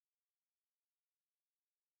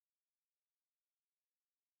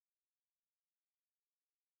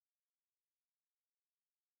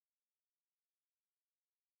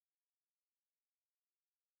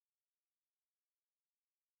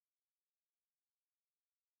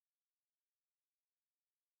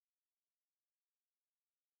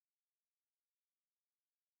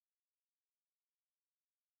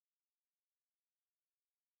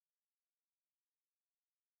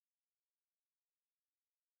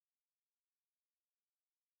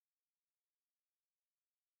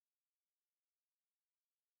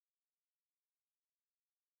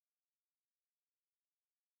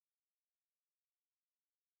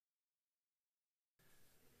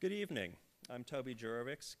Good evening. I'm Toby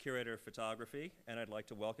Jurovics, Curator of Photography, and I'd like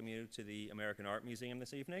to welcome you to the American Art Museum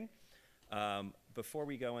this evening. Before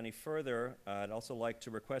we go any further, I'd also like to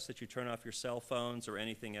request that you turn off your cell phones or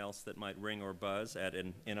anything else that might ring or buzz at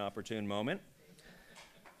an inopportune moment.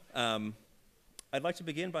 I'd like to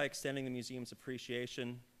begin by extending the museum's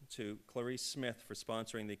appreciation to Clarice Smith for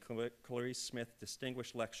sponsoring the Clarice Smith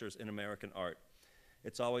Distinguished Lectures in American Art.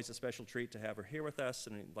 It's always a special treat to have her here with us,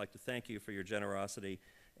 and I'd like to thank you for your generosity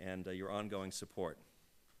and your ongoing support.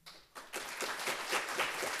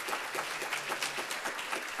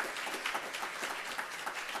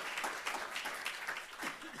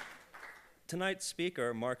 Tonight's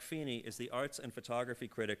speaker, Mark Feeney, is the arts and photography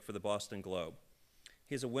critic for the Boston Globe.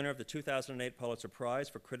 He is a winner of the 2008 Pulitzer Prize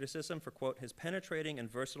for criticism for, quote, his penetrating and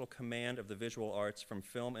versatile command of the visual arts from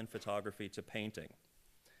film and photography to painting.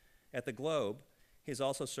 At the Globe, he has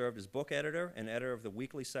also served as book editor and editor of the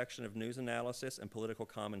weekly section of news analysis and political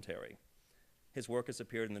commentary. His work has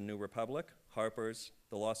appeared in the New Republic, Harper's,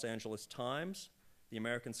 the Los Angeles Times, the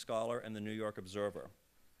American Scholar, and the New York Observer.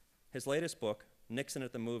 His latest book, Nixon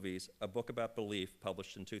at the Movies, a book about belief,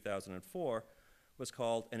 published in 2004, was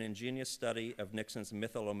called An Ingenious Study of Nixon's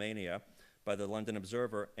Mythomania by the London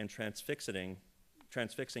Observer and Transfixing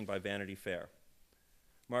by Vanity Fair.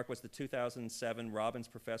 Mark was the 2007 Robbins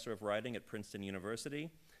Professor of Writing at Princeton University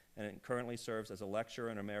and currently serves as a lecturer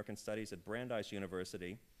in American Studies at Brandeis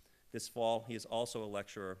University. This fall, he is also a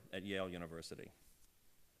lecturer at Yale University.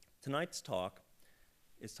 Tonight's talk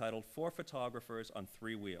is titled Four Photographers on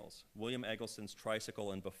Three Wheels, William Eggleston's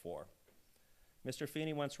Tricycle and Before. Mr.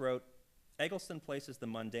 Feeney once wrote, Eggleston places the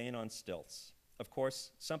mundane on stilts. Of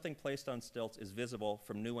course, something placed on stilts is visible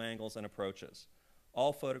from new angles and approaches.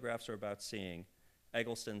 All photographs are about seeing.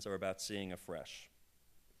 Eggleston's are about seeing afresh.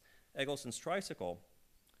 Eggleston's Tricycle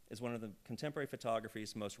is one of the contemporary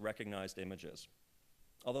photography's most recognized images.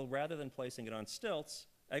 Although rather than placing it on stilts,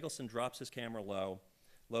 Eggleston drops his camera low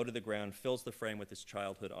to the ground, fills the frame with his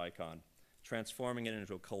childhood icon, transforming it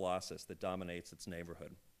into a colossus that dominates its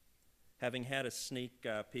neighborhood. Having had a sneak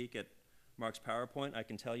peek at Mark's PowerPoint, I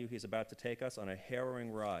can tell you he's about to take us on a harrowing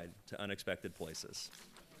ride to unexpected places.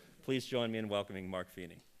 Please join me in welcoming Mark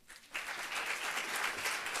Feeney.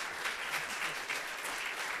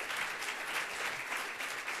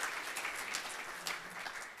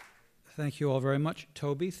 Thank you all very much.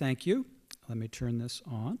 Toby, thank you. Let me turn this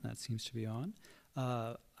on. That seems to be on.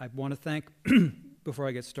 I want to thank, before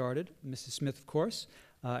I get started, Mrs. Smith, of course,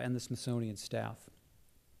 and the Smithsonian staff.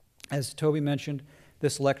 As Toby mentioned,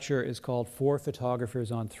 this lecture is called Four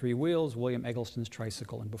Photographers on Three Wheels, William Eggleston's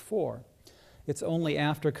Tricycle and Before. It's only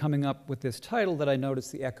after coming up with this title that I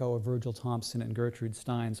noticed the echo of Virgil Thomson and Gertrude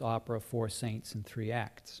Stein's opera Four Saints in Three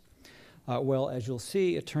Acts. Well, as you'll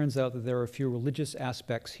see, it turns out that there are a few religious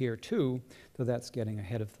aspects here too, though that's getting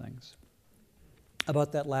ahead of things.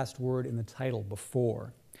 About that last word in the title,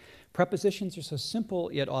 before. Prepositions are so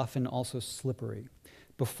simple, yet often also slippery.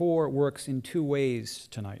 Before works in two ways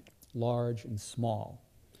tonight, large and small.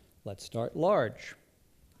 Let's start large.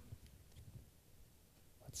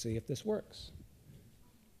 Let's see if this works.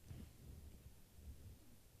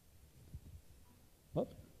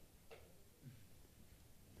 Whoop.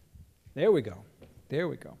 There we go. There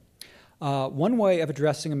we go. One way of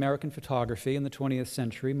addressing American photography in the 20th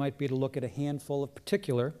century might be to look at a handful of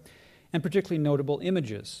particular and particularly notable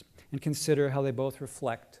images and consider how they both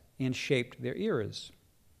reflect and shaped their eras.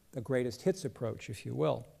 The greatest hits approach, if you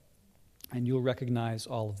will. And you'll recognize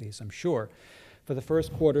all of these, I'm sure. For the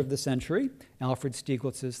first quarter of the century, Alfred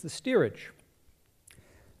Stieglitz's The Steerage.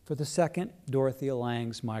 For the second, Dorothea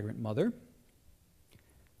Lange's Migrant Mother.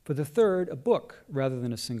 For the third, a book rather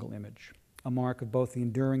than a single image, a mark of both the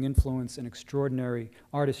enduring influence and extraordinary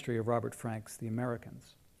artistry of Robert Frank's The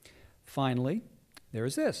Americans. Finally, there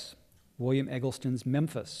is this, William Eggleston's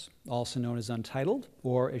Memphis, also known as Untitled,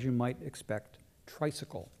 or as you might expect,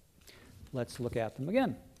 Tricycle. Let's look at them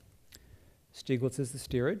again. Stieglitz's The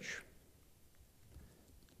Steerage,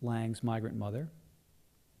 Lange's Migrant Mother,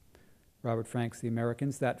 Robert Frank's The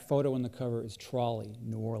Americans. That photo on the cover is Trolley,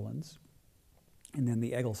 New Orleans, and then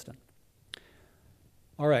the Eggleston.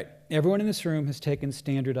 All right, everyone in this room has taken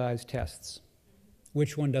standardized tests.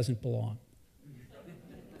 Which one doesn't belong?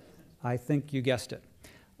 I think you guessed it.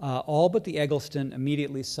 All but the Eggleston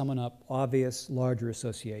immediately summon up obvious, larger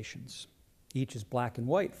associations. Each is black and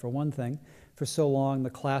white, for one thing, for so long the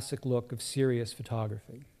classic look of serious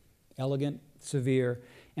photography. Elegant, severe,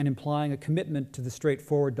 and implying a commitment to the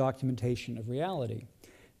straightforward documentation of reality.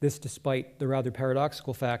 This despite the rather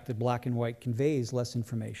paradoxical fact that black and white conveys less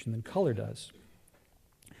information than color does.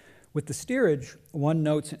 With the steerage, one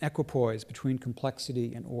notes an equipoise between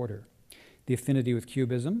complexity and order. the affinity with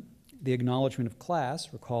Cubism, the acknowledgement of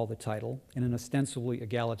class, recall the title, in an ostensibly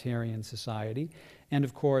egalitarian society, and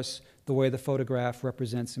of course, the way the photograph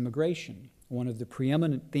represents immigration, one of the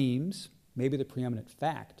preeminent themes, maybe the preeminent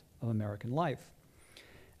fact, of American life.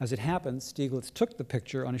 As it happens, Stieglitz took the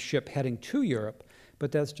picture on a ship heading to Europe,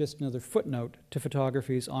 but that's just another footnote to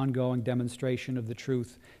photography's ongoing demonstration of the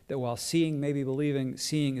truth that while seeing may be believing,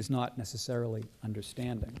 seeing is not necessarily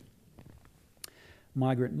understanding.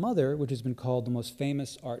 Migrant Mother, which has been called the most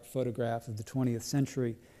famous art photograph of the 20th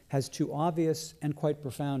century, has two obvious and quite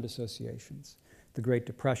profound associations: the Great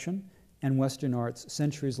Depression and Western art's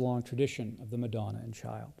centuries-long tradition of the Madonna and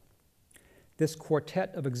Child. This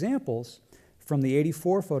quartet of examples from the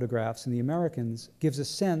 84 photographs in the Americans gives a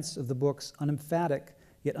sense of the book's unemphatic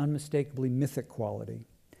yet unmistakably mythic quality,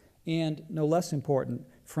 and, no less important,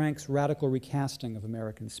 Frank's radical recasting of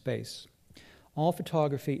American space. All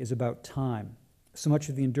photography is about time. So much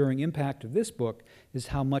of the enduring impact of this book is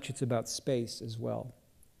how much it's about space as well.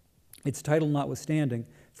 Its title notwithstanding,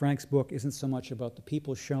 Frank's book isn't so much about the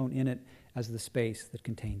people shown in it as the space that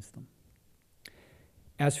contains them.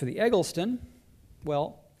 As for the Eggleston,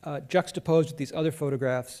 well, juxtaposed with these other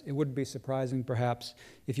photographs, it wouldn't be surprising, perhaps,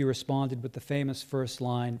 if you responded with the famous first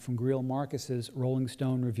line from Greil Marcus's Rolling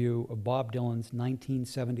Stone review of Bob Dylan's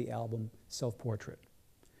 1970 album, Self-Portrait.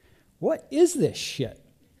 What is this shit?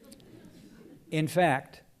 In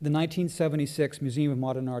fact, the 1976 Museum of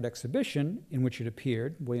Modern Art exhibition, in which it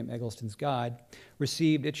appeared, William Eggleston's Guide,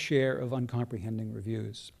 received its share of uncomprehending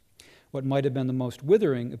reviews. What might have been the most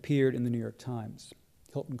withering appeared in the New York Times.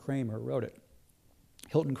 Hilton Kramer wrote it.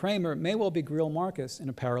 Hilton Kramer may well be Greil Marcus in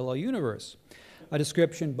a parallel universe, a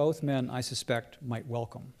description both men, I suspect, might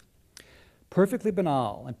welcome. Perfectly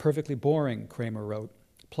banal and perfectly boring, Kramer wrote,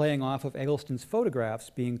 playing off of Eggleston's photographs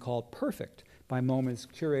being called perfect by MoMA's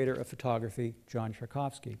curator of photography, John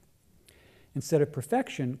Tchaikovsky. Instead of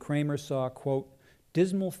perfection, Kramer saw, quote,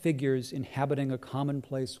 dismal figures inhabiting a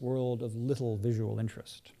commonplace world of little visual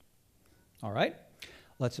interest. All right,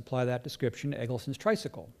 let's apply that description to Eggleston's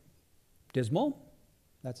Tricycle. Dismal?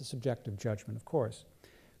 That's a subjective judgment, of course.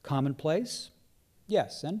 Commonplace?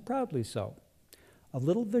 Yes, and proudly so. Of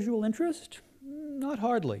little visual interest? Not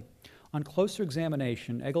hardly. On closer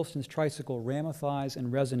examination, Eggleston's Tricycle ramifies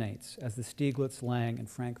and resonates as the Stieglitz, Lang, and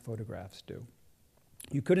Frank photographs do.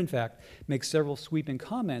 You could, in fact, make several sweeping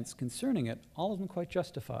comments concerning it, all of them quite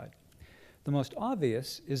justified. The most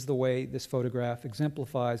obvious is the way this photograph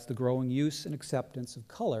exemplifies the growing use and acceptance of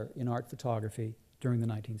color in art photography during the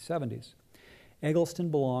 1970s.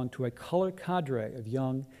 Eggleston belonged to a color cadre of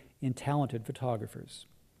young and talented photographers.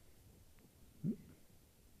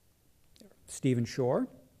 Stephen Shore,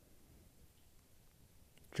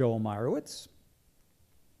 Joel Meyerowitz,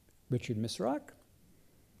 Richard Misrach,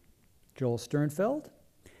 Joel Sternfeld,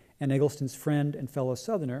 and Eggleston's friend and fellow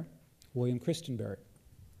Southerner, William Christenberry.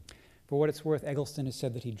 For what it's worth, Eggleston has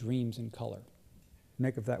said that he dreams in color.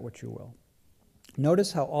 Make of that what you will.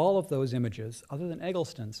 Notice how all of those images, other than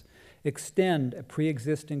Eggleston's, extend a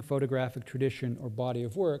pre-existing photographic tradition or body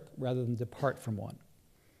of work rather than depart from one.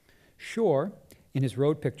 Shore, in his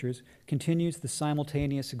road pictures, continues the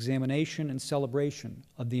simultaneous examination and celebration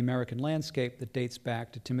of the American landscape that dates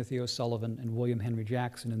back to Timothy O'Sullivan and William Henry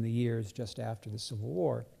Jackson in the years just after the Civil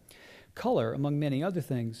War. Color, among many other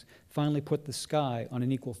things, finally put the sky on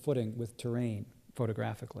an equal footing with terrain,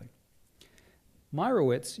 photographically.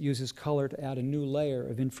 Meyerowitz uses color to add a new layer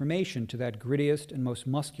of information to that grittiest and most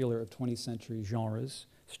muscular of 20th century genres,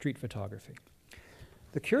 street photography.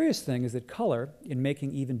 The curious thing is that color, in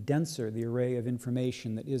making even denser the array of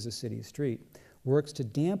information that is a city street, works to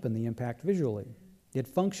dampen the impact visually. It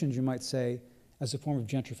functions, you might say, as a form of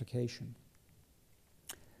gentrification.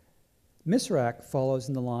 Misrach follows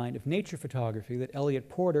in the line of nature photography that Elliott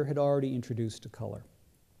Porter had already introduced to color.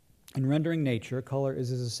 In rendering nature, color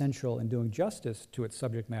is as essential in doing justice to its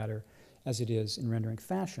subject matter as it is in rendering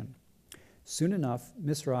fashion. Soon enough,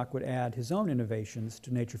 Misrach would add his own innovations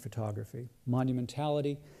to nature photography,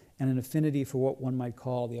 monumentality, and an affinity for what one might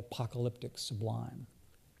call the apocalyptic sublime.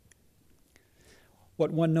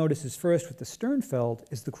 What one notices first with the Sternfeld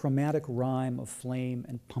is the chromatic rhyme of flame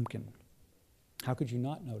and pumpkin. How could you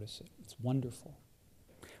not notice it? It's wonderful.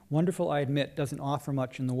 Wonderful, I admit, doesn't offer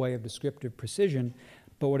much in the way of descriptive precision,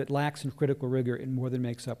 but what it lacks in critical rigor, it more than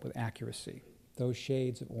makes up with accuracy. Those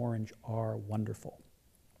shades of orange are wonderful.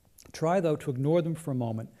 Try, though, to ignore them for a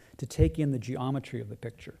moment, to take in the geometry of the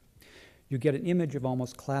picture. You get an image of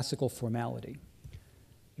almost classical formality.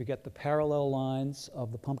 You get the parallel lines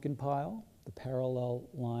of the pumpkin pile, the parallel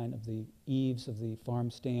line of the eaves of the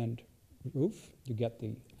farm stand roof. You get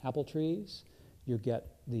the apple trees. You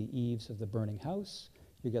get the eaves of the burning house.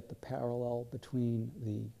 You get the parallel between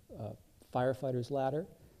the firefighter's ladder,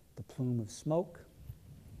 the plume of smoke.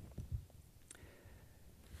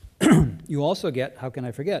 You also get, how can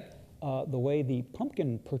I forget, the way the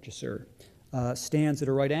pumpkin purchaser stands at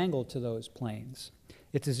a right angle to those planes.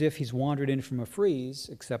 It's as if he's wandered in from a freeze,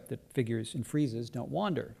 except that figures in freezes don't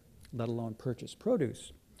wander, let alone purchase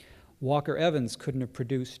produce. Walker Evans couldn't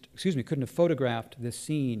have photographed this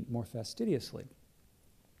scene more fastidiously.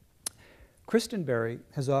 Christenberry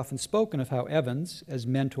has often spoken of how Evans, as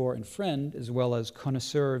mentor and friend, as well as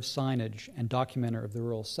connoisseur of signage and documenter of the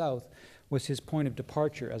rural South, was his point of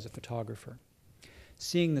departure as a photographer.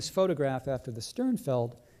 Seeing this photograph after the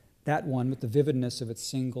Sternfeld, that one with the vividness of its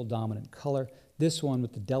single dominant color, this one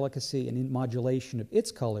with the delicacy and modulation of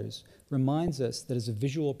its colors, reminds us that as a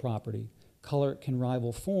visual property, color can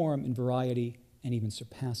rival form in variety and even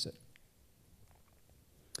surpass it.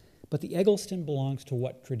 But the Eggleston belongs to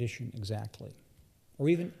what tradition exactly? Or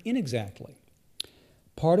even inexactly?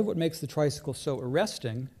 Part of what makes the tricycle so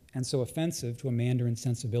arresting and so offensive to a Mandarin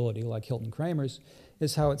sensibility like Hilton Kramer's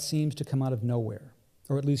is how it seems to come out of nowhere,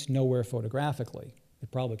 or at least nowhere photographically. It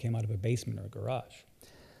probably came out of a basement or a garage.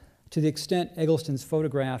 To the extent Eggleston's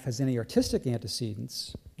photograph has any artistic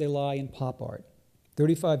antecedents, they lie in pop art.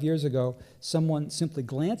 35 years ago, someone simply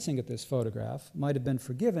glancing at this photograph might have been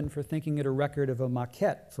forgiven for thinking it a record of a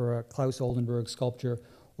maquette for a Klaus Oldenburg sculpture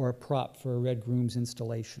or a prop for a Red Groom's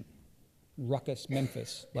installation. Ruckus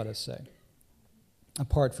Memphis, let us say.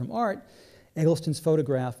 Apart from art, Eggleston's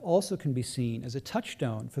photograph also can be seen as a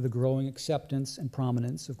touchstone for the growing acceptance and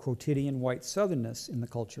prominence of quotidian white southernness in the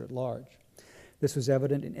culture at large. This was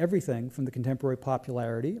evident in everything from the contemporary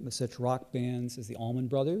popularity of such rock bands as the Allman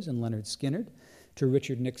Brothers and Leonard Skinner, to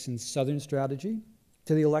Richard Nixon's Southern strategy,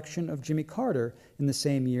 to the election of Jimmy Carter in the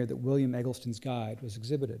same year that William Eggleston's Guide was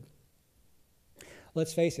exhibited.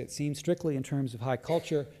 Let's face it, seen strictly in terms of high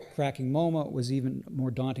culture, cracking MoMA was even a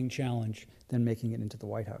more daunting challenge than making it into the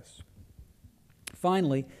White House.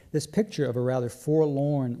 Finally, this picture of a rather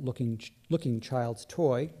forlorn-looking child's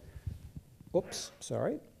toy,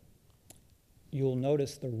 you'll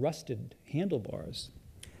notice the rusted handlebars.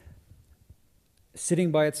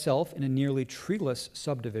 Sitting by itself in a nearly treeless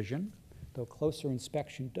subdivision, though closer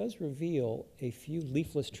inspection does reveal a few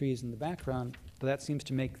leafless trees in the background, but that seems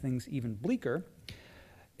to make things even bleaker,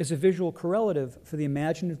 is a visual correlative for the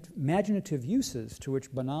imaginative uses to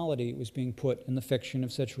which banality was being put in the fiction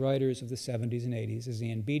of such writers of the 70s and 80s as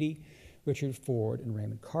Ann Beattie, Richard Ford, and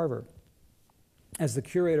Raymond Carver. As the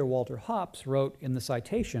curator Walter Hopps wrote in the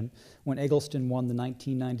citation when Eggleston won the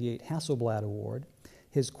 1998 Hasselblad Award,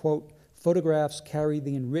 his, quote, "Photographs carry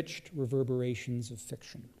the enriched reverberations of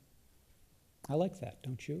fiction." I like that,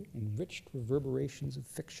 don't you? Enriched reverberations of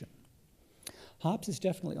fiction. Hopps is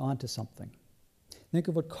definitely onto something. Think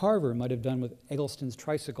of what Carver might have done with Eggleston's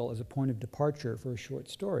Tricycle as a point of departure for a short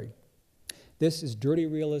story. This is dirty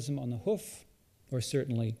realism on the hoof, or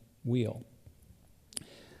certainly wheel.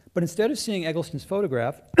 But instead of seeing Eggleston's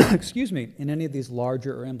photograph, in any of these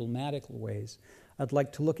larger or emblematic ways, I'd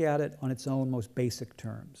like to look at it on its own most basic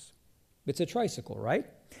terms. It's a tricycle, right?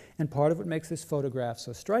 And part of what makes this photograph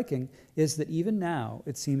so striking is that even now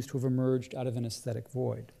it seems to have emerged out of an aesthetic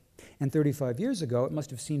void. And 35 years ago, it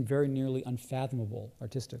must have seemed very nearly unfathomable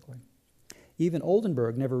artistically. Even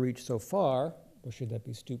Oldenburg never reached so far, or should that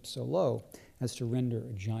be stooped so low, as to render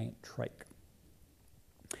a giant trike.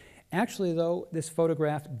 Actually, though, this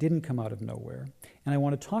photograph didn't come out of nowhere, and I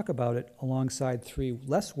want to talk about it alongside three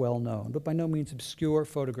less well-known, but by no means obscure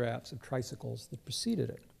photographs of tricycles that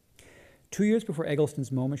preceded it. 2 years before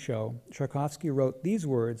Eggleston's MoMA show, Tchaikovsky wrote these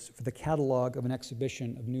words for the catalog of an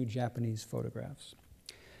exhibition of new Japanese photographs.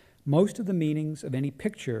 "Most of the meanings of any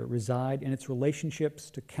picture reside in its relationships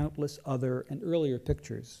to countless other and earlier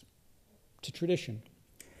pictures, to tradition.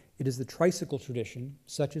 It is the tricycle tradition,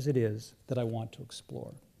 such as it is, that I want to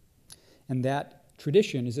explore." And that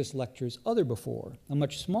tradition is this lecture's other before, a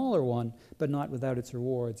much smaller one, but not without its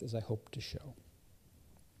rewards, as I hope to show.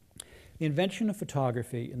 The invention of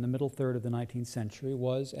photography in the middle third of the 19th century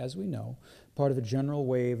was, as we know, part of a general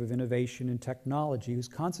wave of innovation in technology whose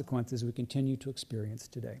consequences we continue to experience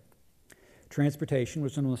today. Transportation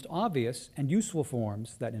was one of the most obvious and useful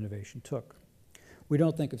forms that innovation took. We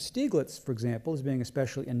don't think of Stieglitz, for example, as being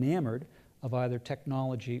especially enamored of either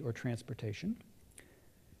technology or transportation.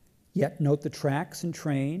 Yet note the tracks and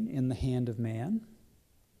train in The Hand of Man,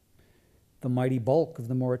 the mighty bulk of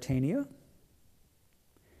the Mauretania,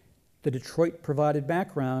 the Detroit-provided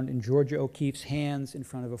background in Georgia O'Keeffe's hands in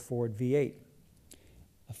front of a Ford V8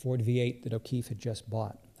 that O'Keeffe had just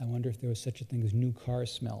bought. I wonder if there was such a thing as new car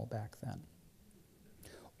smell back then.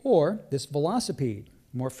 Or this velocipede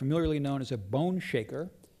more familiarly known as a bone shaker,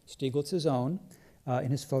 Stieglitz's own,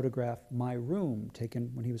 in his photograph, My Room,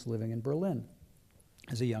 taken when he was living in Berlin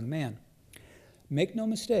as a young man. Make no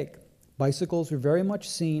mistake, bicycles were very much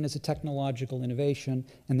seen as a technological innovation,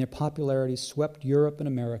 and their popularity swept Europe and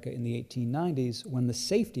America in the 1890s when the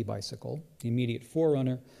safety bicycle, the immediate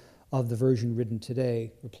forerunner of the version ridden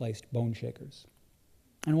today, replaced bone shakers.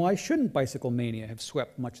 And why shouldn't bicycle mania have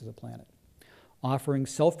swept much of the planet? Offering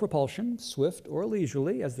self-propulsion, swift or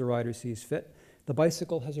leisurely, as the rider sees fit, the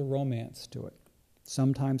bicycle has a romance to it.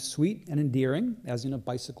 Sometimes sweet and endearing, as in a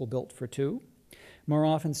bicycle built for two. More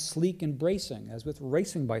often sleek and bracing, as with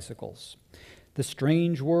racing bicycles. The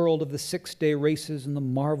strange world of the six-day races and the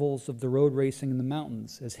marvels of the road racing in the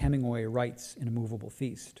mountains, as Hemingway writes in A Movable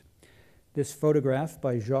Feast. This photograph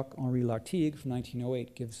by Jacques-Henri Lartigue from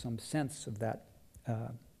 1908 gives some sense of that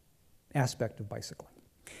aspect of bicycling.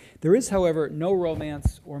 There is, however, no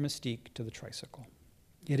romance or mystique to the tricycle.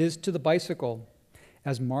 It is to the bicycle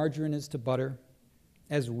as margarine is to butter,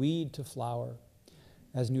 as weed to flour,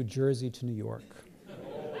 as New Jersey to New York.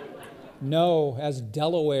 No, as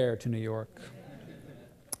Delaware to New York.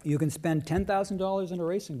 You can spend $10,000 on a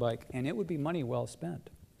racing bike, and it would be money well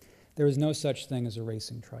spent. There is no such thing as a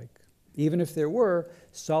racing trike. Even if there were,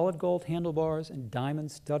 solid gold handlebars and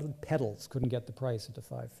diamond-studded pedals couldn't get the price into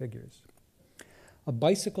 5 figures. A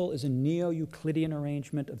bicycle is a neo-Euclidean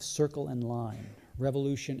arrangement of circle and line,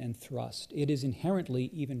 revolution and thrust. It is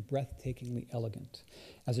inherently, even breathtakingly elegant,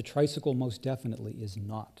 as a tricycle most definitely is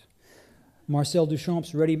not. Marcel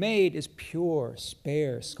Duchamp's ready-made is pure,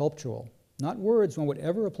 spare, sculptural. Not words one would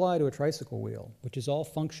ever apply to a tricycle wheel, which is all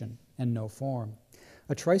function and no form.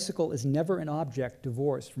 A tricycle is never an object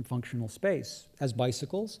divorced from functional space, as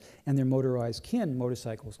bicycles and their motorized kin,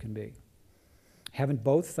 motorcycles, can be. Haven't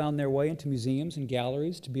both found their way into museums and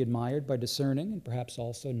galleries to be admired by discerning and perhaps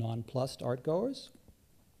also nonplussed artgoers?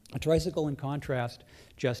 A tricycle, in contrast,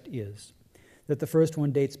 just is. That the first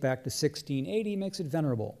one dates back to 1680 makes it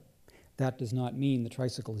venerable. That does not mean the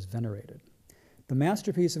tricycle is venerated. The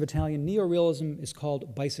masterpiece of Italian neorealism is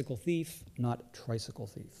called Bicycle Thief, not Tricycle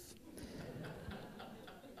Thief.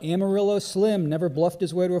 Amarillo Slim never bluffed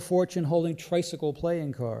his way to a fortune holding tricycle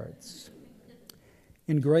playing cards.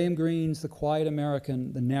 In Graham Greene's The Quiet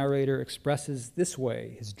American, the narrator expresses this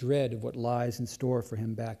way his dread of what lies in store for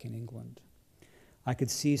him back in England. I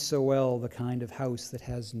could see so well the kind of house that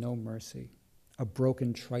has no mercy. A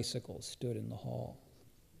broken tricycle stood in the hall.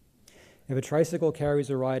 If a tricycle carries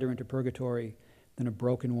a rider into purgatory, then a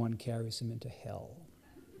broken one carries him into hell.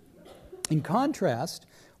 In contrast,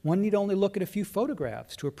 one need only look at a few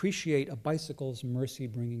photographs to appreciate a bicycle's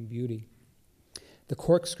mercy-bringing beauty. The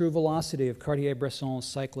corkscrew velocity of Cartier-Bresson's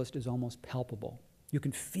cyclist is almost palpable. You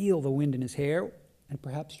can feel the wind in his hair, and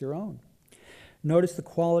perhaps your own. Notice the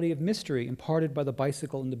quality of mystery imparted by the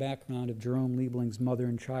bicycle in the background of Jerome Liebling's Mother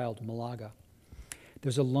and Child, Malaga.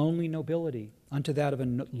 There's a lonely nobility unto that of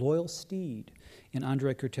a loyal steed in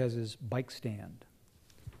Andre Cortez's Bike Stand.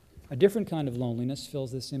 A different kind of loneliness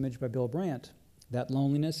fills this image by Bill Brandt. That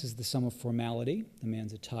loneliness is the sum of formality, the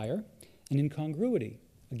man's attire, and incongruity,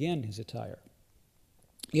 again his attire.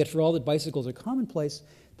 Yet for all that bicycles are commonplace,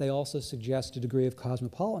 they also suggest a degree of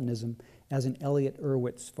cosmopolitanism, as in Elliot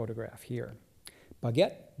Erwitt's photograph here.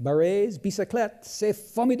 Baguette, barrets, bicyclette, c'est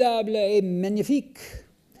formidable et magnifique.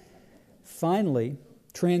 Finally,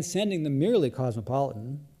 transcending the merely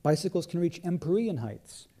cosmopolitan, bicycles can reach empyrean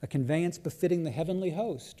heights, a conveyance befitting the heavenly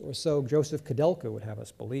host, or so Joseph Kudelka would have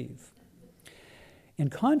us believe. In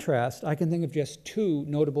contrast, I can think of just 2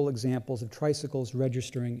 notable examples of tricycles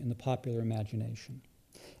registering in the popular imagination.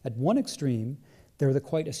 At one extreme, there are the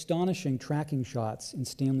quite astonishing tracking shots in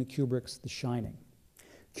Stanley Kubrick's The Shining.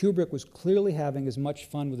 Kubrick was clearly having as much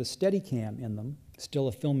fun with a Steadicam in them, still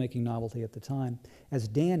a filmmaking novelty at the time, as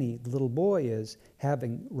Danny, the little boy, is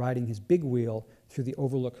riding his big wheel through the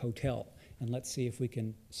Overlook Hotel. And let's see if we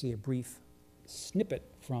can see a brief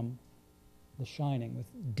snippet from The Shining with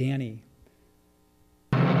Danny.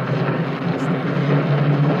 We can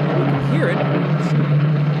hear it.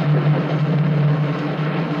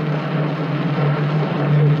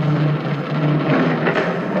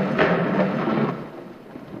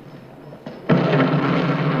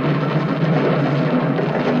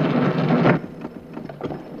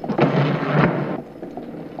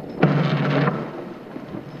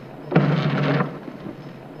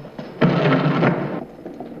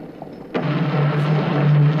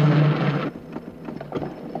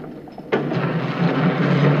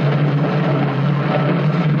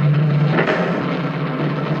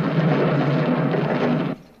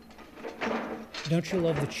 Don't you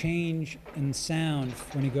love the change in sound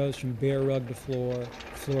when he goes from bare rug to floor,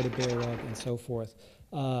 floor to bare rug, and so forth?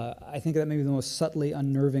 I think that may be the most subtly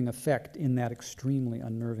unnerving effect in that extremely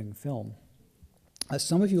unnerving film.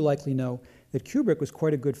 Some of you likely know that Kubrick was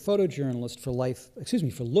quite a good photojournalist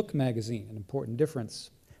for Look magazine, an important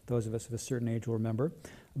difference, those of us of a certain age will remember,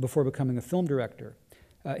 before becoming a film director.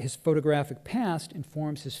 His photographic past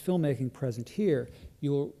informs his filmmaking present here.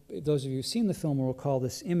 Those of you who've seen the film will recall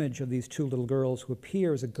this image of these two little girls who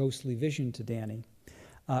appear as a ghostly vision to Danny,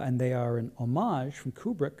 and they are an homage from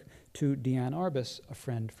Kubrick to Diane Arbus, a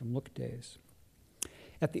friend from Look days.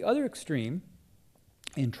 At the other extreme,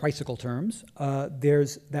 in Tricycle terms,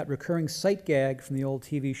 there's that recurring sight gag from the old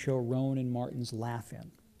TV show Rowan and Martin's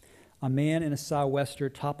Laugh-In. A man in a sou'wester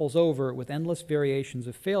topples over with endless variations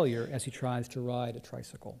of failure as he tries to ride a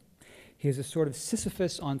tricycle. He is a sort of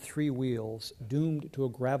Sisyphus on 3 wheels, doomed to a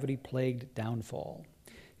gravity-plagued downfall.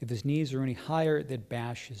 If his knees are any higher, they'd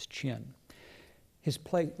bash his chin. His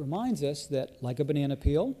plight reminds us that, like a banana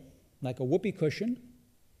peel, like a whoopee cushion,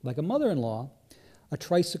 like a mother-in-law, a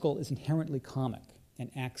tricycle is inherently comic, an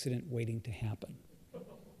accident waiting to happen.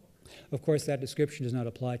 Of course, that description does not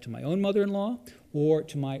apply to my own mother-in-law or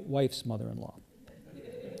to my wife's mother-in-law.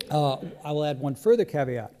 I will add one further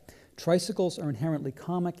caveat. Tricycles are inherently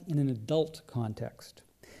comic in an adult context.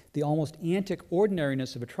 The almost antic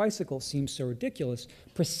ordinariness of a tricycle seems so ridiculous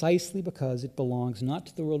precisely because it belongs not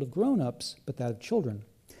to the world of grown-ups, but that of children.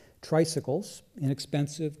 Tricycles,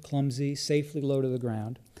 inexpensive, clumsy, safely low to the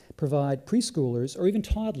ground, provide preschoolers or even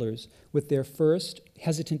toddlers with their first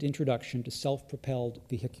hesitant introduction to self-propelled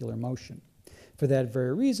vehicular motion. For that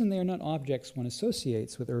very reason, they are not objects one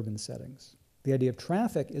associates with urban settings. The idea of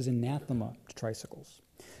traffic is anathema to tricycles.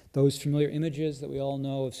 Those familiar images that we all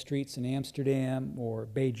know of streets in Amsterdam or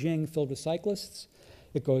Beijing filled with cyclists,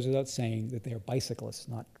 it goes without saying that they are bicyclists,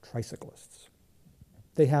 not tricyclists.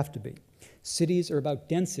 They have to be. Cities are about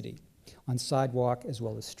density on sidewalk as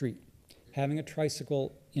well as street. Having a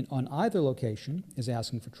tricycle on either location is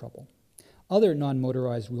asking for trouble. Other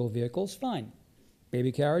non-motorized wheel vehicles, fine.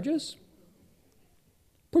 Baby carriages,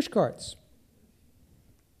 push carts,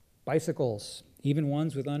 bicycles, even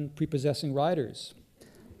ones with unprepossessing riders.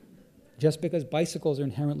 Just because bicycles are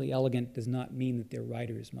inherently elegant does not mean that their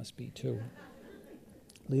riders must be too.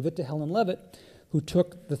 Leave it to Helen Levitt, who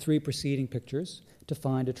took the 3 preceding pictures to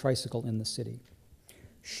find a tricycle in the city.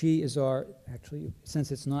 She is actually,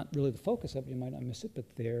 since it's not really the focus of it, you might not miss it, but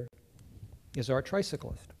there is our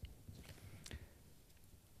tricyclist.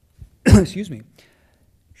 Excuse me.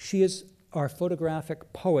 She is our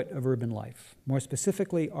photographic poet of urban life, more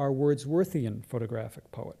specifically, our Wordsworthian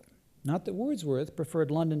photographic poet. Not that Wordsworth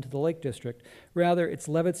preferred London to the Lake District, rather it's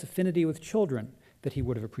Levitt's affinity with children that he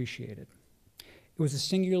would have appreciated. It was a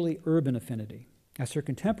singularly urban affinity. As her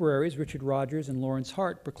contemporaries, Richard Rogers and Lawrence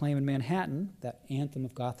Hart proclaim in Manhattan, that anthem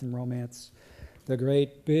of Gotham romance, "The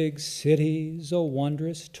great big city's a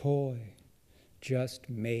wondrous toy, just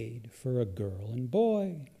made for a girl and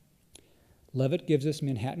boy." Levitt gives us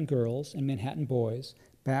Manhattan girls and Manhattan boys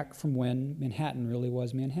back from when Manhattan really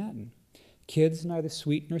was Manhattan. Kids neither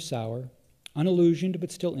sweet nor sour, unillusioned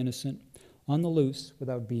but still innocent, on the loose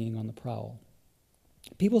without being on the prowl.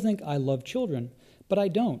 People think I love children, but I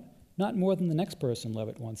don't. Not more than the next person,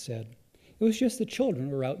 Levitt once said. It was just the children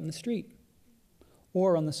were out in the street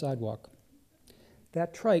or on the sidewalk.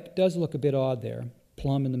 That trike does look a bit odd there,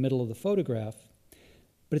 plumb in the middle of the photograph,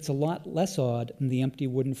 but it's a lot less odd than the empty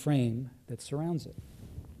wooden frame that surrounds it,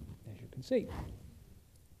 as you can see.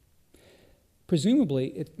 Presumably,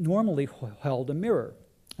 it normally held a mirror,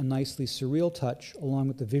 a nicely surreal touch, along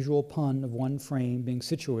with the visual pun of one frame being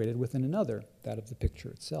situated within another, that of the picture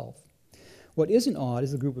itself. What isn't odd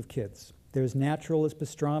is the group of kids. They're as natural as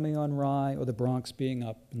pastrami on rye or the Bronx being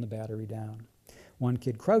up and the Battery down. One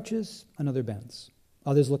kid crouches, another bends.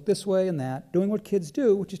 Others look this way and that, doing what kids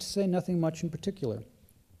do, which is to say nothing much in particular.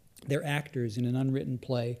 They're actors in an unwritten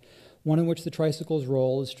play, one in which the tricycle's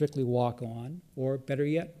role is strictly walk on, or better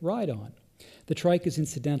yet, ride on. The trike is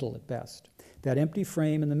incidental at best. That empty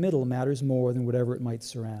frame in the middle matters more than whatever it might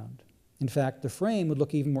surround. In fact, the frame would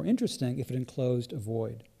look even more interesting if it enclosed a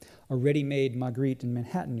void. A ready-made Magritte in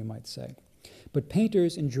Manhattan, you might say. But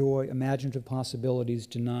painters enjoy imaginative possibilities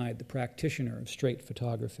denied the practitioner of straight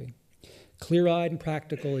photography. Clear-eyed and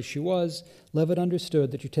practical as she was, Levitt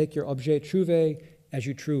understood that you take your objets trouvés as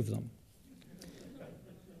you trouve them.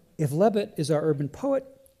 If Levitt is our urban poet,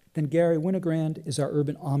 then Gary Winogrand is our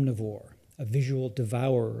urban omnivore, a visual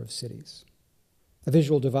devourer of cities. A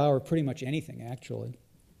visual devourer of pretty much anything, actually.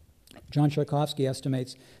 John Tchaikovsky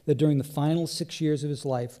estimates that during the final 6 years of his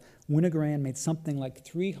life, Winogrand made something like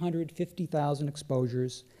 350,000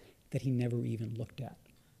 exposures that he never even looked at.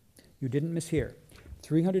 You didn't mishear.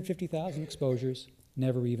 350,000 exposures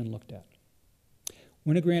never even looked at.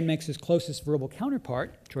 Winogrand makes his closest verbal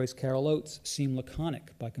counterpart, Joyce Carol Oates, seem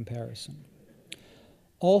laconic by comparison.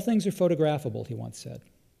 All things are photographable, he once said.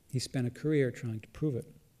 He spent a career trying to prove it.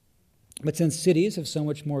 But since cities have so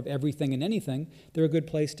much more of everything and anything, they're a good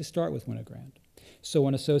place to start with Winogrand. So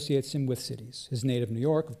one associates him with cities. His native New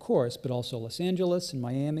York, of course, but also Los Angeles and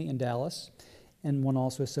Miami and Dallas. And one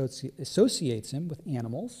also associates him with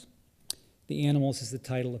animals. The Animals is the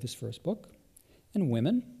title of his first book. And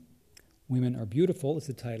women. Women Are Beautiful is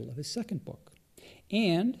the title of his second book.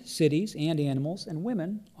 And cities and animals and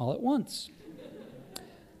women all at once.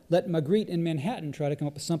 Let Magritte in Manhattan try to come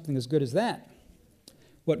up with something as good as that.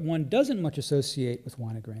 What one doesn't much associate with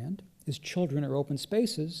Winogrand is children or open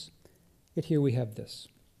spaces, yet here we have this.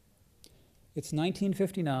 It's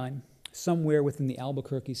 1959, somewhere within the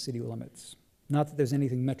Albuquerque city limits. Not that there's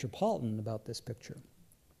anything metropolitan about this picture.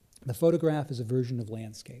 The photograph is a version of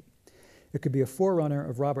landscape. It could be a forerunner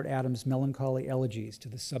of Robert Adams' melancholy elegies to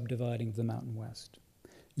the subdividing of the Mountain West.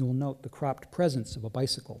 You will note the cropped presence of a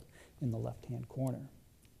bicycle in the left-hand corner.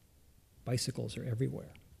 Bicycles are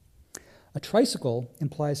everywhere. A tricycle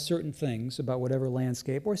implies certain things about whatever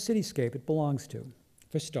landscape or cityscape it belongs to.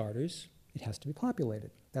 For starters, it has to be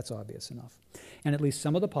populated. That's obvious enough. And at least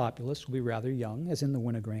some of the populace will be rather young, as in the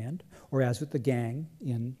Winogrand, or as with the gang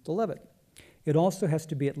in the Levitt. It also has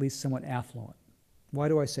to be at least somewhat affluent. Why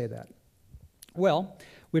do I say that? Well,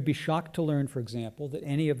 we'd be shocked to learn, for example, that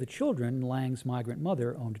any of the children in Lang's migrant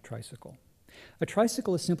mother owned a tricycle. A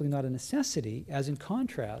tricycle is simply not a necessity, as in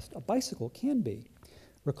contrast, a bicycle can be.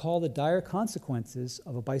 Recall the dire consequences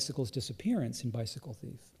of a bicycle's disappearance in Bicycle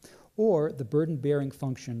Thief, or the burden-bearing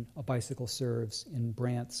function a bicycle serves in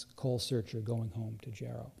Brandt's Coal Searcher Going Home to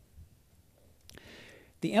Jarrow.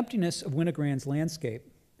 The emptiness of Winogrand's landscape,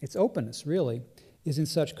 its openness, really, is in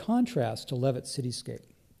such contrast to Levitt's cityscape.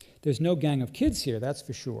 There's no gang of kids here, that's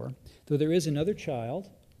for sure, though there is another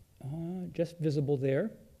child, just visible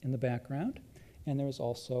there in the background, and there is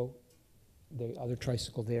also the other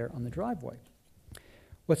tricycle there on the driveway.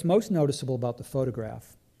 What's most noticeable about the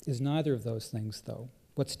photograph is neither of those things, though.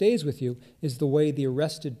 What stays with you is the way the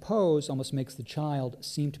arrested pose almost makes the child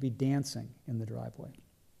seem to be dancing in the driveway.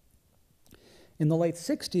 In the late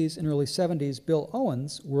 60s and early 70s, Bill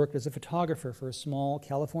Owens worked as a photographer for a small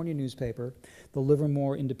California newspaper, the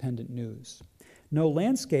Livermore Independent News. No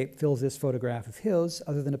landscape fills this photograph of his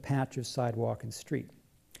other than a patch of sidewalk and street.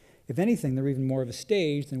 If anything, they're even more of a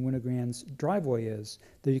stage than Winogrand's driveway is,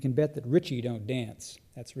 though you can bet that Richie don't dance.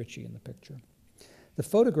 That's Richie in the picture. The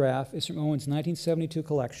photograph is from Owens' 1972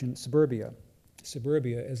 collection, Suburbia.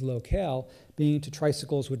 Suburbia is locale, being to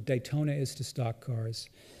tricycles what Daytona is to stock cars,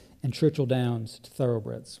 and Churchill Downs to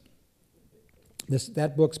thoroughbreds.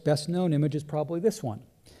 That book's best-known image is probably this one.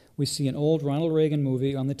 We see an old Ronald Reagan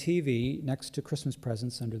movie on the TV next to Christmas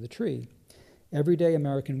presents under the tree. Everyday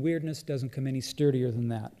American weirdness doesn't come any sturdier than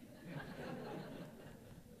that.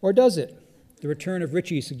 Or does it? The return of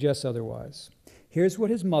Richie suggests otherwise. Here's what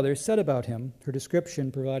his mother said about him, her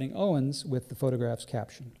description providing Owens with the photograph's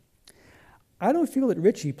caption. I don't feel that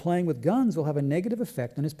Richie playing with guns will have a negative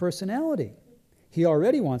effect on his personality. He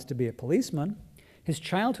already wants to be a policeman. His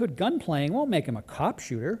childhood gun playing won't make him a cop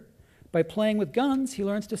shooter. By playing with guns, he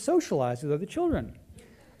learns to socialize with other children.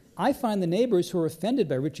 I find the neighbors who are offended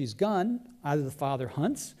by Richie's gun, either the father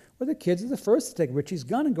hunts or the kids are the first to take Richie's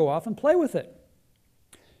gun and go off and play with it.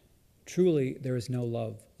 Truly, there is no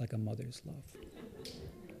love like a mother's love.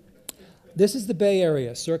 This is the Bay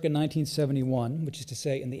Area, circa 1971, which is to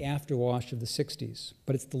say in the afterwash of the 60s.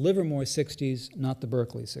 But it's the Livermore 60s, not the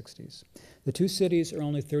Berkeley 60s. The two cities are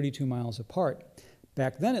only 32 miles apart.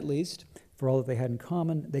 Back then, at least, for all that they had in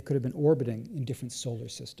common, they could have been orbiting in different solar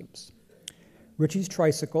systems. Richie's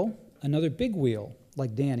tricycle, another big wheel,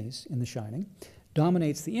 like Danny's in The Shining,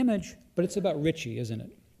 dominates the image, but it's about Richie, isn't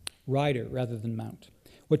it? Rider rather than mount.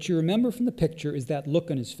 What you remember from the picture is that look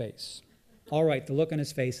on his face. All right, the look on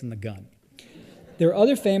his face and the gun. There are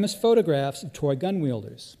other famous photographs of toy gun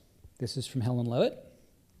wielders. This is from Helen Levitt,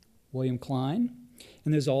 William Klein,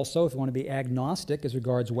 and there's also, if you want to be agnostic as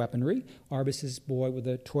regards weaponry, Arbus's boy with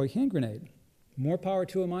a toy hand grenade. More power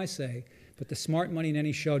to him, I say, but the smart money in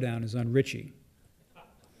any showdown is on Richie.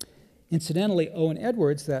 Incidentally, Owen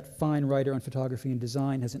Edwards, that fine writer on photography and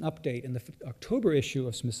design, has an update in the October issue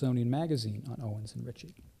of Smithsonian Magazine on Owens and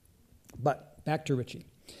Richie. But back to Richie.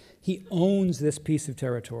 He owns this piece of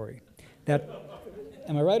territory.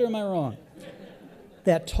 Am I right or am I wrong?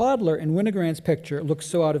 That toddler in Winogrand's picture looks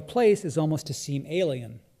so out of place as almost to seem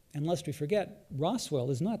alien. And lest we forget, Roswell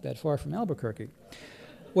is not that far from Albuquerque.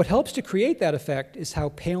 What helps to create that effect is how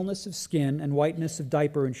paleness of skin and whiteness of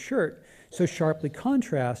diaper and shirt so sharply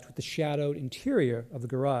contrast with the shadowed interior of the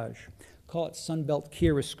garage. Call it Sunbelt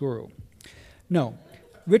chiaroscuro. No,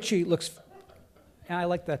 Ritchie looks... I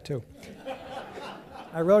like that too.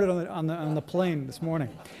 I wrote it on the plane this morning.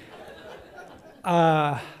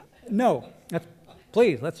 No,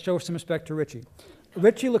 please, let's show some respect to Ritchie.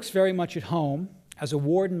 Ritchie looks very much at home, as a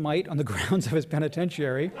warden might on the grounds of his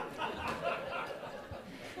penitentiary,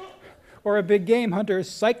 or a big game hunter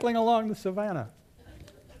cycling along the savannah.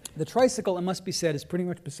 The tricycle, it must be said, is pretty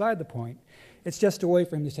much beside the point. It's just a way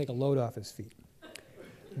for him to take a load off his feet.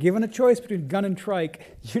 Given a choice between gun and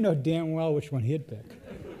trike, you know damn well which one he'd pick.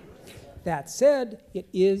 That said, it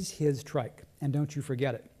is his trike, and don't you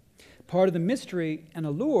forget it. Part of the mystery and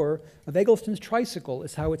allure of Eggleston's tricycle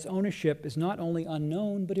is how its ownership is not only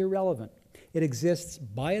unknown, but irrelevant. It exists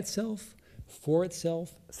by itself, for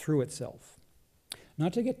itself, through itself.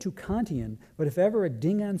 Not to get too Kantian, but if ever a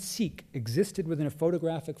ding-an-seek existed within a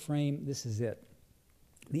photographic frame, this is it.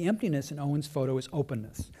 The emptiness in Owen's photo is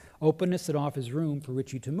openness. Openness that offers room for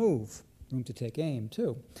Ritchie to move, room to take aim,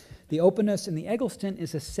 too. The openness in the Eggleston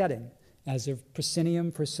is a setting, as of proscenium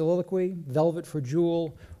for soliloquy, velvet for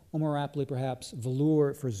jewel, or more aptly perhaps,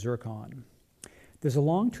 velour for zircon. There's a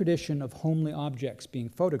long tradition of homely objects being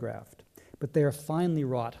photographed, but they are finely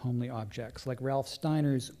wrought homely objects, like Ralph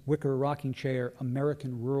Steiner's wicker rocking chair,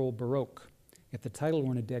 American Rural Baroque. If the title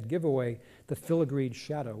weren't a dead giveaway, the filigreed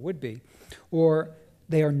shadow would be. Or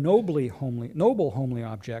they are noble homely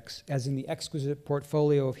objects, as in the exquisite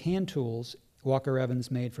portfolio of hand tools Walker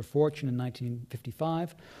Evans made for Fortune in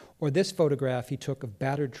 1955, or this photograph he took of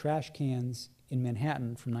battered trash cans in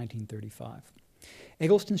Manhattan from 1935.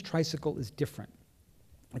 Eggleston's tricycle is different.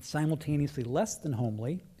 It's simultaneously less than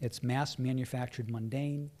homely, it's mass-manufactured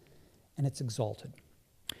mundane, and it's exalted.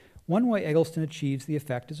 One way Eggleston achieves the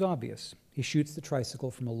effect is obvious. He shoots the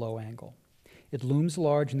tricycle from a low angle. It looms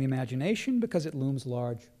large in the imagination because it looms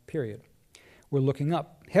large, period. We're looking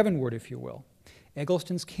up, heavenward, if you will.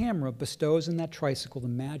 Eggleston's camera bestows on that tricycle the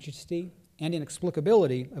majesty and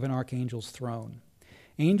inexplicability of an archangel's throne.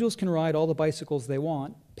 Angels can ride all the bicycles they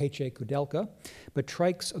want, Pace Kudelka, but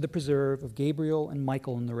trikes are the preserve of Gabriel and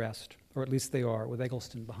Michael and the rest, or at least they are, with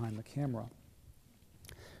Eggleston behind the camera.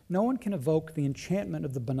 No one can evoke the enchantment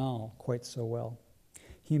of the banal quite so well.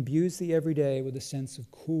 He imbues the everyday with a sense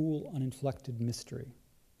of cool, uninflected mystery.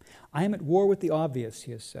 I am at war with the obvious,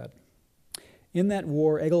 he has said. In that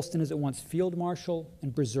war, Eggleston is at once field marshal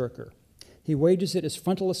and berserker. He wages it as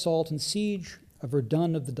frontal assault and siege, a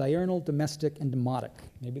Verdun of the diurnal, domestic, and demotic,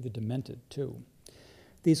 maybe the demented, too.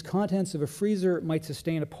 These contents of a freezer might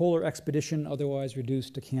sustain a polar expedition otherwise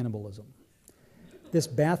reduced to cannibalism. This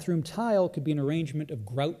bathroom tile could be an arrangement of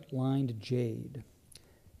grout-lined jade.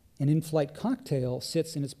 An in-flight cocktail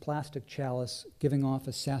sits in its plastic chalice, giving off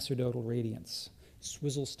a sacerdotal radiance.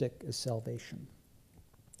 Swizzle stick is salvation.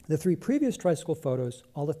 The three previous tricycle photos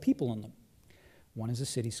all have people in them. One is a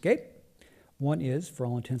cityscape. One is, for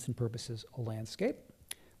all intents and purposes, a landscape.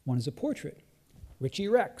 One is a portrait, Ritchie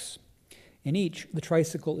Rex. In each, the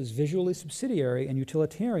tricycle is visually subsidiary and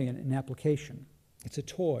utilitarian in application. It's a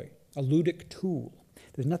toy, a ludic tool.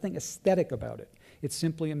 There's nothing aesthetic about it. It's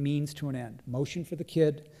simply a means to an end. Motion for the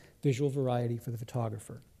kid, visual variety for the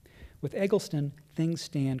photographer. With Eggleston, things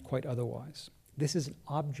stand quite otherwise. This is an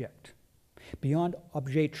object. Beyond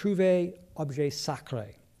objet trouvé, objet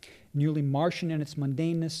sacré. Nearly Martian in its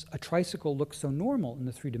mundaneness, a tricycle looks so normal in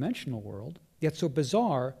the three-dimensional world, yet so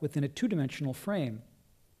bizarre within a two-dimensional frame.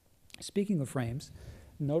 Speaking of frames,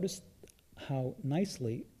 notice how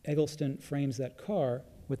nicely Eggleston frames that car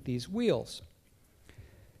with these wheels.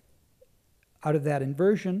 Out of that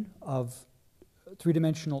inversion of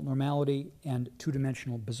three-dimensional normality and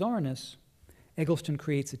two-dimensional bizarreness, Eggleston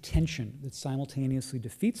creates a tension that simultaneously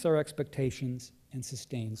defeats our expectations and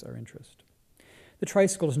sustains our interest. The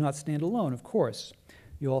tricycle does not stand alone, of course.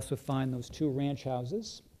 You also find those two ranch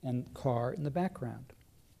houses and car in the background.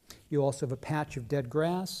 You also have a patch of dead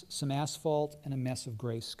grass, some asphalt, and a mess of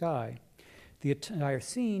gray sky. The entire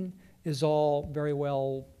scene is all very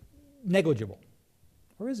well negligible.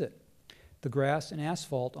 Or is it? The grass and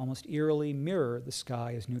asphalt almost eerily mirror the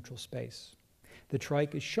sky as neutral space. The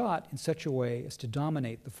trike is shot in such a way as to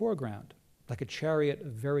dominate the foreground, like a chariot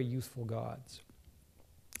of very youthful gods.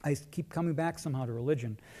 I keep coming back somehow to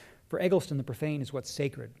religion. For Eggleston, the profane is what's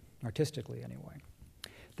sacred, artistically anyway.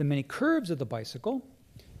 The many curves of the bicycle,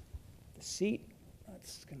 the seat,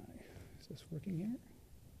 is this working here?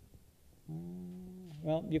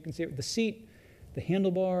 Well, you can see it, the seat, the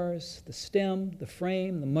handlebars, the stem, the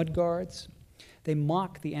frame, the mudguards, they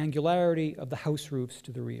mock the angularity of the house roofs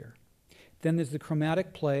to the rear. Then there's the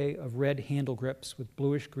chromatic play of red handle grips with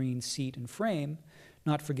bluish-green seat and frame,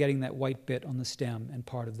 not forgetting that white bit on the stem and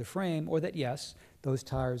part of the frame, or that, yes, Those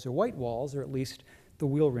tires are white walls, or at least the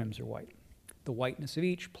wheel rims are white. The whiteness of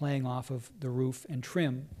each playing off of the roof and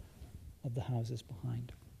trim of the houses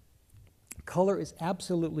behind. Color is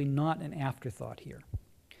absolutely not an afterthought here.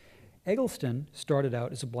 Eggleston started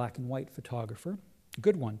out as a black and white photographer, a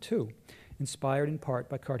good one too, inspired in part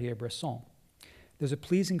by Cartier-Bresson. There's a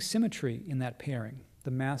pleasing symmetry in that pairing,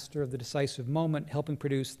 the master of the decisive moment helping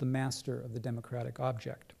produce the master of the democratic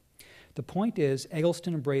object. The point is,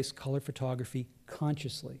 Eggleston embraced color photography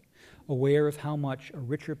consciously, aware of how much a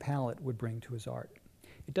richer palette would bring to his art.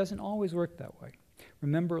 It doesn't always work that way.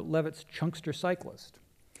 Remember Levitt's Chunkster Cyclist.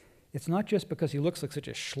 It's not just because he looks like such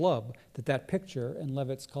a schlub that picture and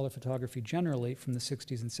Levitt's color photography generally from the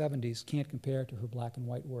 60s and 70s can't compare to her black and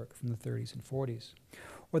white work from the 30s and 40s.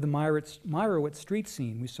 Or the Meyerowitz street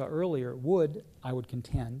scene we saw earlier would, I would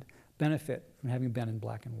contend, benefit from having been in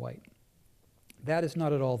black and white. That is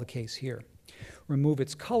not at all the case here. Remove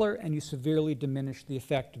its color and you severely diminish the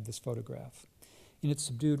effect of this photograph. In its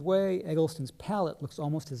subdued way, Eggleston's palette looks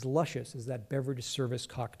almost as luscious as that beverage service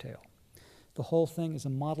cocktail. The whole thing is a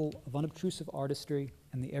model of unobtrusive artistry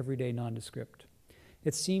and the everyday nondescript.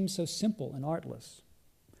 It seems so simple and artless.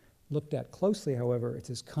 Looked at closely, however, it's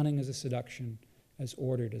as cunning as a seduction, as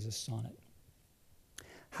ordered as a sonnet.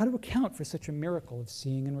 How to account for such a miracle of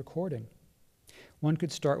seeing and recording? One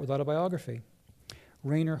could start with autobiography.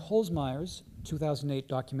 Rainer Holzmeier's 2008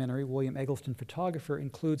 documentary, William Eggleston Photographer,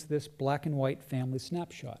 includes this black and white family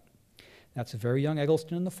snapshot. That's a very young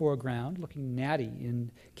Eggleston in the foreground, looking natty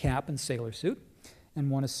in cap and sailor suit, and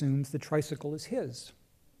one assumes the tricycle is his.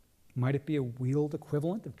 Might it be a wheeled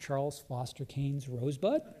equivalent of Charles Foster Kane's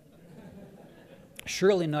Rosebud?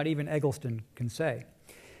 Surely not even Eggleston can say.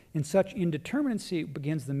 In such indeterminacy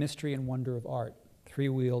begins the mystery and wonder of art,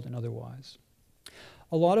 three-wheeled and otherwise.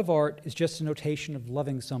 A lot of art is just a notation of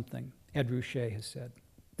loving something, Ed Ruscha has said.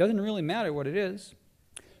 Doesn't really matter what it is.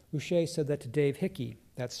 Ruscha said that to Dave Hickey,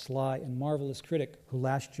 that sly and marvelous critic who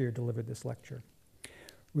last year delivered this lecture.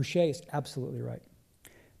 Ruscha is absolutely right.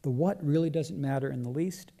 The what really doesn't matter in the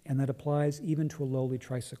least, and that applies even to a lowly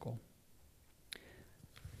tricycle.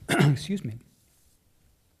 Excuse me.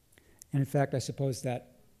 And in fact, I suppose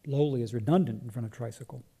that lowly is redundant in front of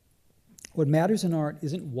tricycle. What matters in art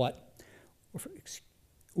isn't what,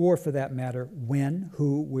 or for that matter, when,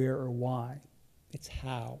 who, where, or why. It's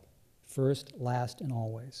how, first, last, and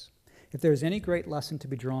always. If there is any great lesson to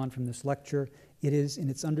be drawn from this lecture, it is in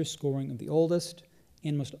its underscoring of the oldest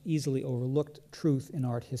and most easily overlooked truth in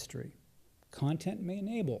art history. Content may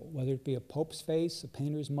enable, whether it be a pope's face, a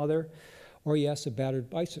painter's mother, or yes, a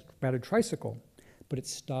battered tricycle, but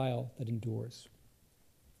it's style that endures.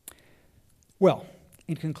 Well,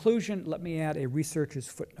 in conclusion, let me add a researcher's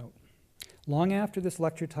footnote. Long after this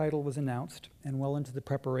lecture title was announced, and well into the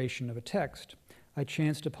preparation of a text, I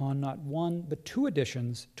chanced upon not one, but two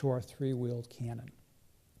additions to our three-wheeled canon.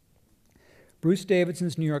 Bruce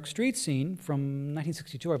Davidson's New York street scene from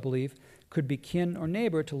 1962, I believe, could be kin or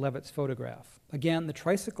neighbor to Levitt's photograph. Again, the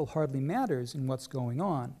tricycle hardly matters in what's going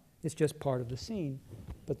on. It's just part of the scene.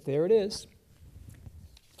 But there it is,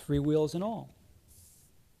 three wheels and all.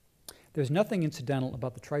 There's nothing incidental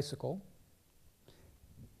about the tricycle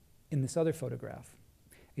in this other photograph,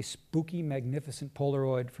 a spooky, magnificent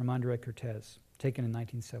Polaroid from André Cortez, taken in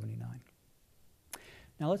 1979.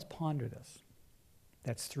 Now let's ponder this.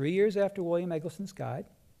 That's 3 years after William Eggleston's guide,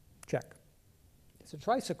 check. It's a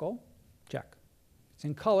tricycle, check. It's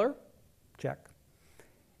in color, check.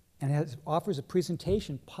 And it offers a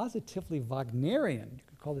presentation positively Wagnerian, you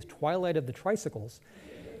could call this Twilight of the Tricycles,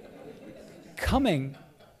 coming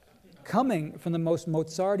from the most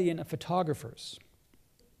Mozartian of photographers.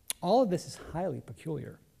 All of this is highly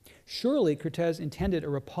peculiar. Surely Cortez intended a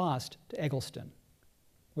riposte to Eggleston.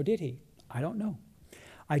 Or did he? I don't know.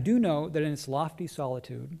 I do know that in its lofty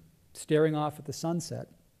solitude, staring off at the sunset,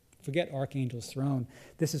 forget Archangel's throne,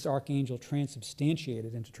 this is Archangel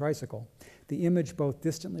transubstantiated into tricycle, the image both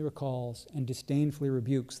distantly recalls and disdainfully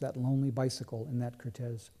rebukes that lonely bicycle in that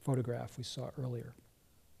Cortez photograph we saw earlier.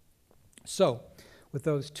 So, with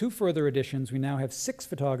those two further additions, we now have 6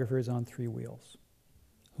 photographers on 3 wheels.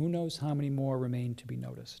 Who knows how many more remain to be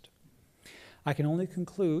noticed? I can only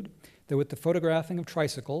conclude that with the photographing of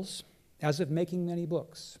tricycles, as of making many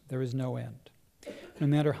books, there is no end. No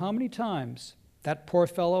matter how many times that poor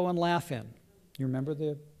fellow on Laugh-In, you remember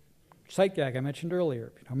the sight gag I mentioned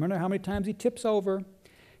earlier, no matter how many times he tips over,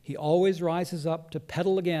 he always rises up to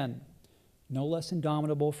pedal again, no less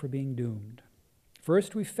indomitable for being doomed.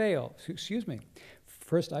 First we fail,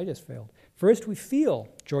 first I just failed. First we feel,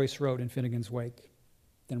 Joyce wrote in Finnegan's Wake,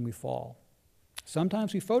 then we fall.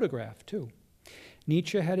 Sometimes we photograph, too.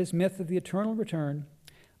 Nietzsche had his myth of the eternal return.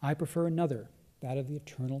 I prefer another, that of the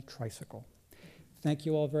eternal tricycle. Thank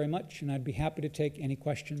you all very much, and I'd be happy to take any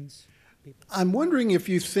questions. I'm wondering if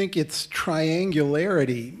you think its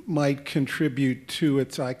triangularity might contribute to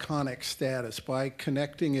its iconic status by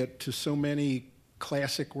connecting it to so many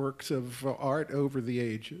classic works of art over the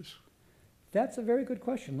ages. That's a very good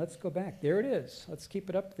question. Let's go back. There it is. Let's keep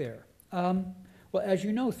it up there. Well, as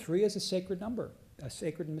you know, 3 is a sacred number, a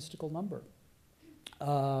sacred and mystical number.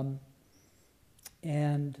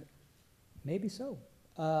 And maybe so.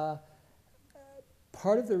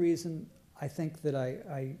 Part of the reason I think that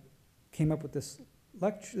I came up with this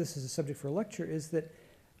lecture, this is a subject for a lecture, is that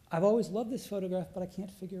I've always loved this photograph, but I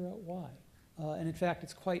can't figure out why. And in fact,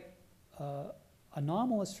 it's quite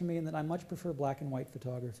anomalous for me in that I much prefer black and white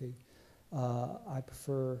photography. I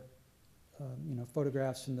prefer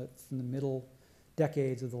photographs from the middle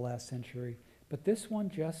decades of the last century. But this one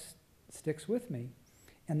just sticks with me.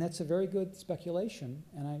 And that's a very good speculation,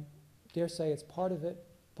 and I dare say it's part of it,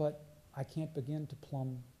 but I can't begin to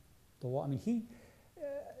plumb the why. I mean,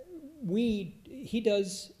 he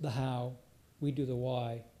does the how, we do the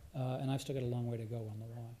why, and I've still got a long way to go on the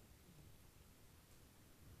why.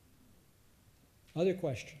 Other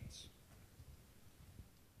questions?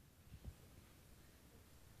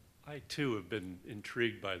 I, too, have been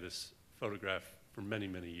intrigued by this photograph for many,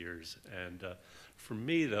 many years. And for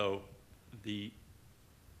me, though, the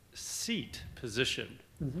seat position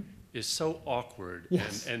is so awkward.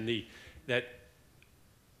 Yes. And that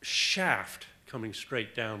shaft coming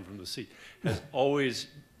straight down from the seat has always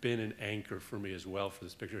been an anchor for me as well for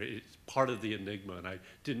this picture. It's part of the enigma, and I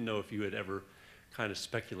didn't know if you had ever kind of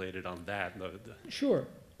speculated on that. Sure.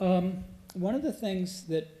 One of the things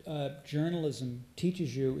that journalism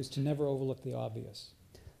teaches you is to never overlook the obvious.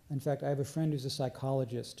 In fact, I have a friend who's a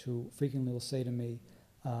psychologist who frequently will say to me,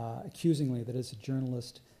 accusingly, that as a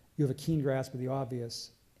journalist, you have a keen grasp of the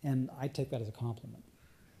obvious, and I take that as a compliment.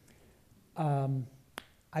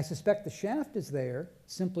 I suspect the shaft is there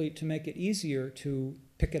simply to make it easier to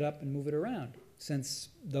pick it up and move it around, since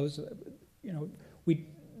those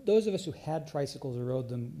of us who had tricycles or rode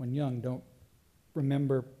them when young don't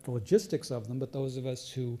remember the logistics of them, but those of us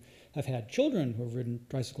who have had children who have ridden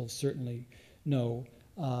tricycles certainly know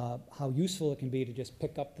how useful it can be to just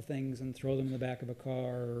pick up the things and throw them in the back of a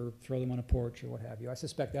car or throw them on a porch or what have you. I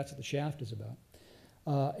suspect that's what the shaft is about.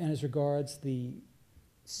 And as regards the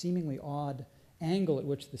seemingly odd angle at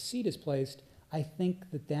which the seat is placed, I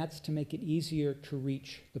think that that's to make it easier to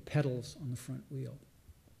reach the pedals on the front wheel.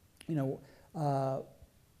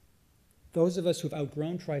 Those of us who've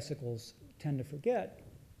outgrown tricycles tend to forget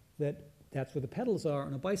that that's where the pedals are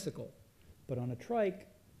on a bicycle. But on a trike,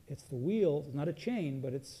 it's the wheels, it's not a chain,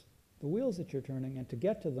 but it's the wheels that you're turning, and to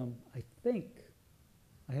get to them, I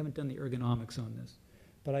haven't done the ergonomics on this,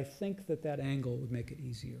 but I think that angle would make it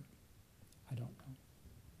easier. I don't know.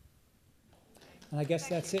 And I guess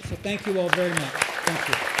that's it, so thank you all very much. Thank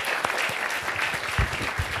you.